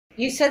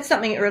you said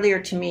something earlier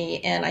to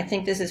me, and I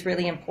think this is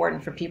really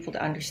important for people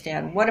to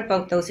understand. What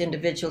about those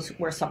individuals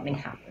where something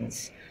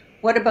happens?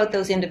 What about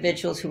those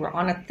individuals who are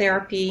on a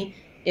therapy?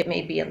 It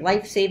may be a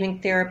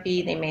life-saving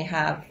therapy. They may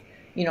have,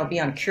 be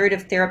on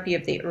curative therapy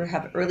if they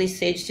have early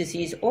stage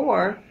disease,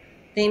 or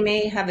they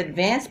may have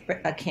advanced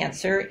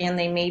cancer and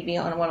they may be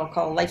on what we'll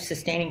call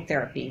life-sustaining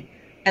therapy.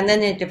 And then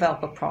they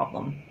develop a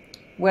problem,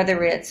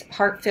 whether it's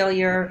heart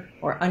failure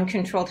or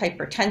uncontrolled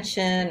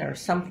hypertension or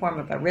some form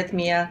of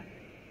arrhythmia.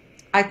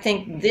 I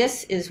think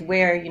this is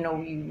where,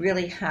 you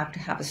really have to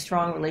have a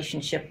strong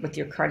relationship with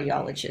your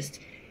cardiologist.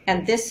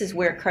 And this is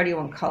where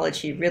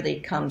cardio-oncology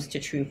really comes to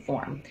true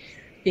form,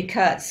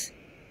 because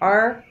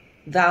our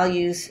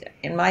values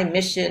and my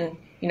mission,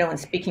 in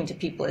speaking to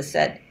people is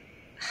that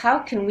how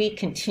can we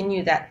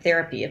continue that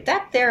therapy? If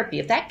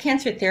that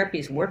cancer therapy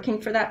is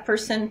working for that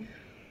person,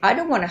 I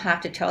don't want to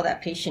have to tell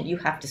that patient, you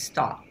have to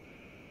stop.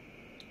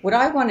 What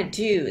I want to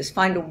do is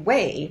find a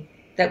way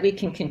that we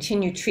can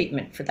continue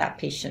treatment for that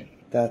patient.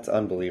 That's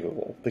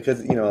unbelievable,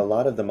 because, a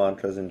lot of the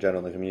mantras in general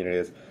in the community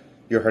is,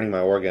 you're hurting my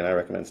organ, I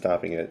recommend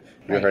stopping it.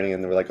 You're hurting,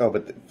 and they're like, oh,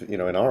 but, in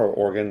our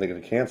organ,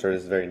 the cancer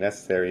is very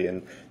necessary.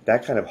 And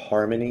that kind of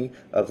harmony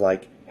of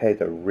like, hey,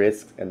 the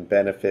risks and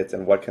benefits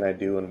and what can I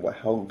do and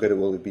how good it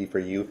will be for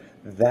you,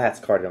 that's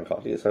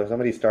cardio-oncology. So if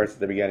somebody starts at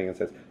the beginning and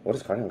says, what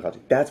is cardio-oncology?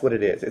 That's what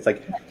it is. It's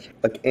like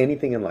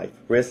anything in life,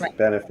 risks,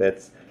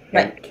 benefits,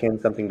 and can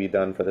something be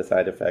done for the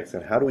side effects,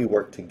 and how do we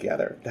work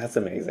together? That's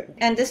amazing.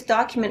 And this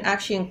document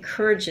actually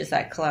encourages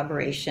that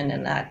collaboration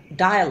and that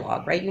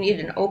dialogue, right? You need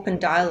an open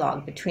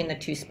dialogue between the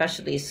two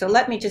specialties. So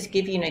let me just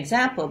give you an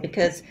example,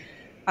 because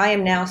I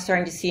am now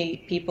starting to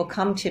see people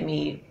come to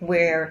me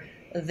where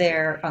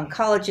their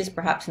oncologist,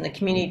 perhaps in the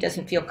community,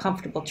 doesn't feel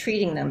comfortable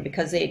treating them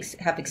because they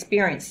have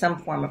experienced some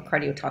form of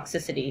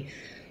cardiotoxicity.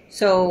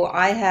 So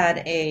I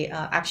had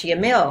actually a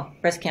male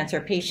breast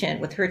cancer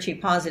patient with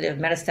HER2-positive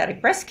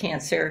metastatic breast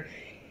cancer,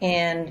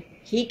 and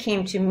he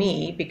came to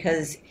me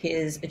because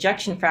his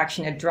ejection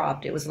fraction had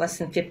dropped. It was less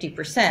than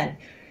 50%,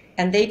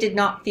 and they did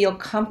not feel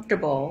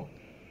comfortable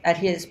at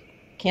his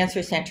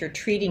cancer center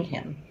treating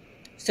him.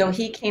 So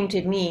he came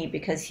to me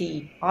because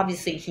he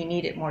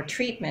needed more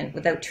treatment.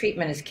 Without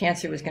treatment, his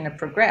cancer was going to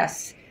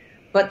progress,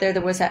 but there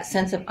was that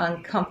sense of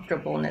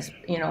uncomfortableness,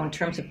 in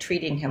terms of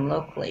treating him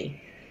locally.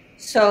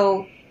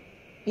 So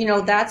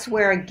that's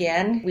where,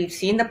 again, we've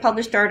seen the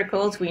published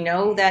articles. We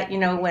know that,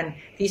 when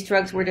these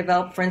drugs were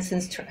developed, for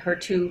instance,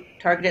 HER2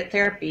 targeted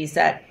therapies,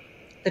 that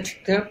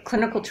the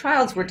clinical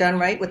trials were done,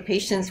 with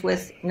patients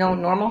with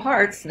normal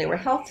hearts, and they were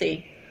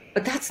healthy.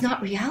 But that's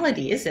not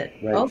reality, is it?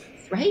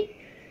 Right?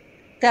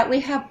 That we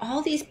have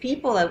all these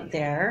people out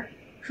there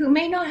who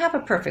may not have a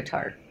perfect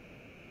heart.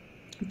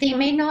 They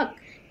may not,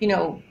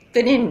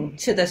 fit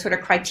into the sort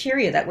of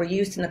criteria that were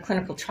used in the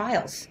clinical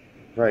trials.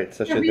 Right,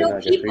 so the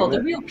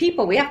real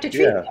people, we have to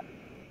treat them.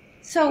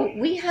 So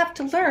we have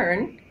to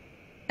learn,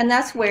 and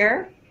that's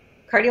where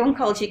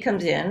cardio-oncology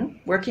comes in,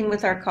 working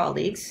with our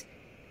colleagues,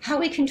 how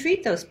we can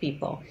treat those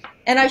people.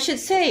 And I should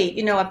say,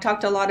 I've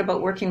talked a lot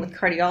about working with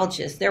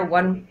cardiologists. They're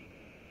one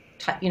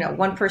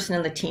person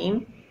in the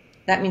team.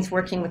 That means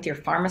working with your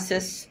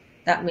pharmacists.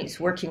 That means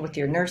working with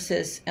your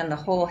nurses and the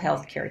whole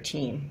healthcare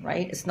team,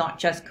 right? It's not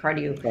just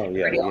cardiologists,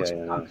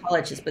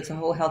 oncologists, but it's a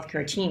whole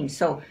healthcare team.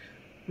 So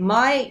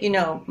my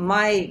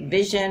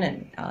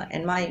vision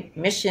and my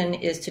mission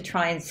is to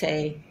try and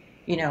say,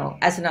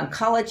 as an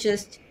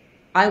oncologist,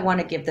 I want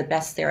to give the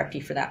best therapy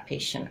for that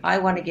patient. I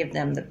want to give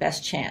them the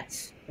best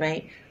chance,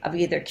 right, of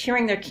either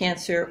curing their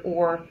cancer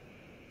or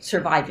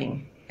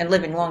surviving and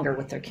living longer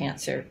with their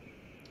cancer.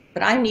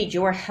 But I need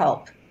your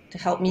help to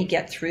help me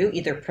get through,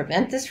 either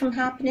prevent this from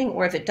happening,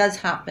 or if it does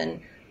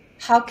happen,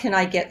 how can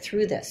I get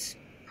through this?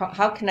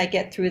 How can I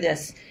get through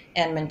this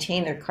and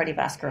maintain their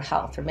cardiovascular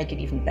health or make it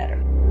even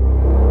better?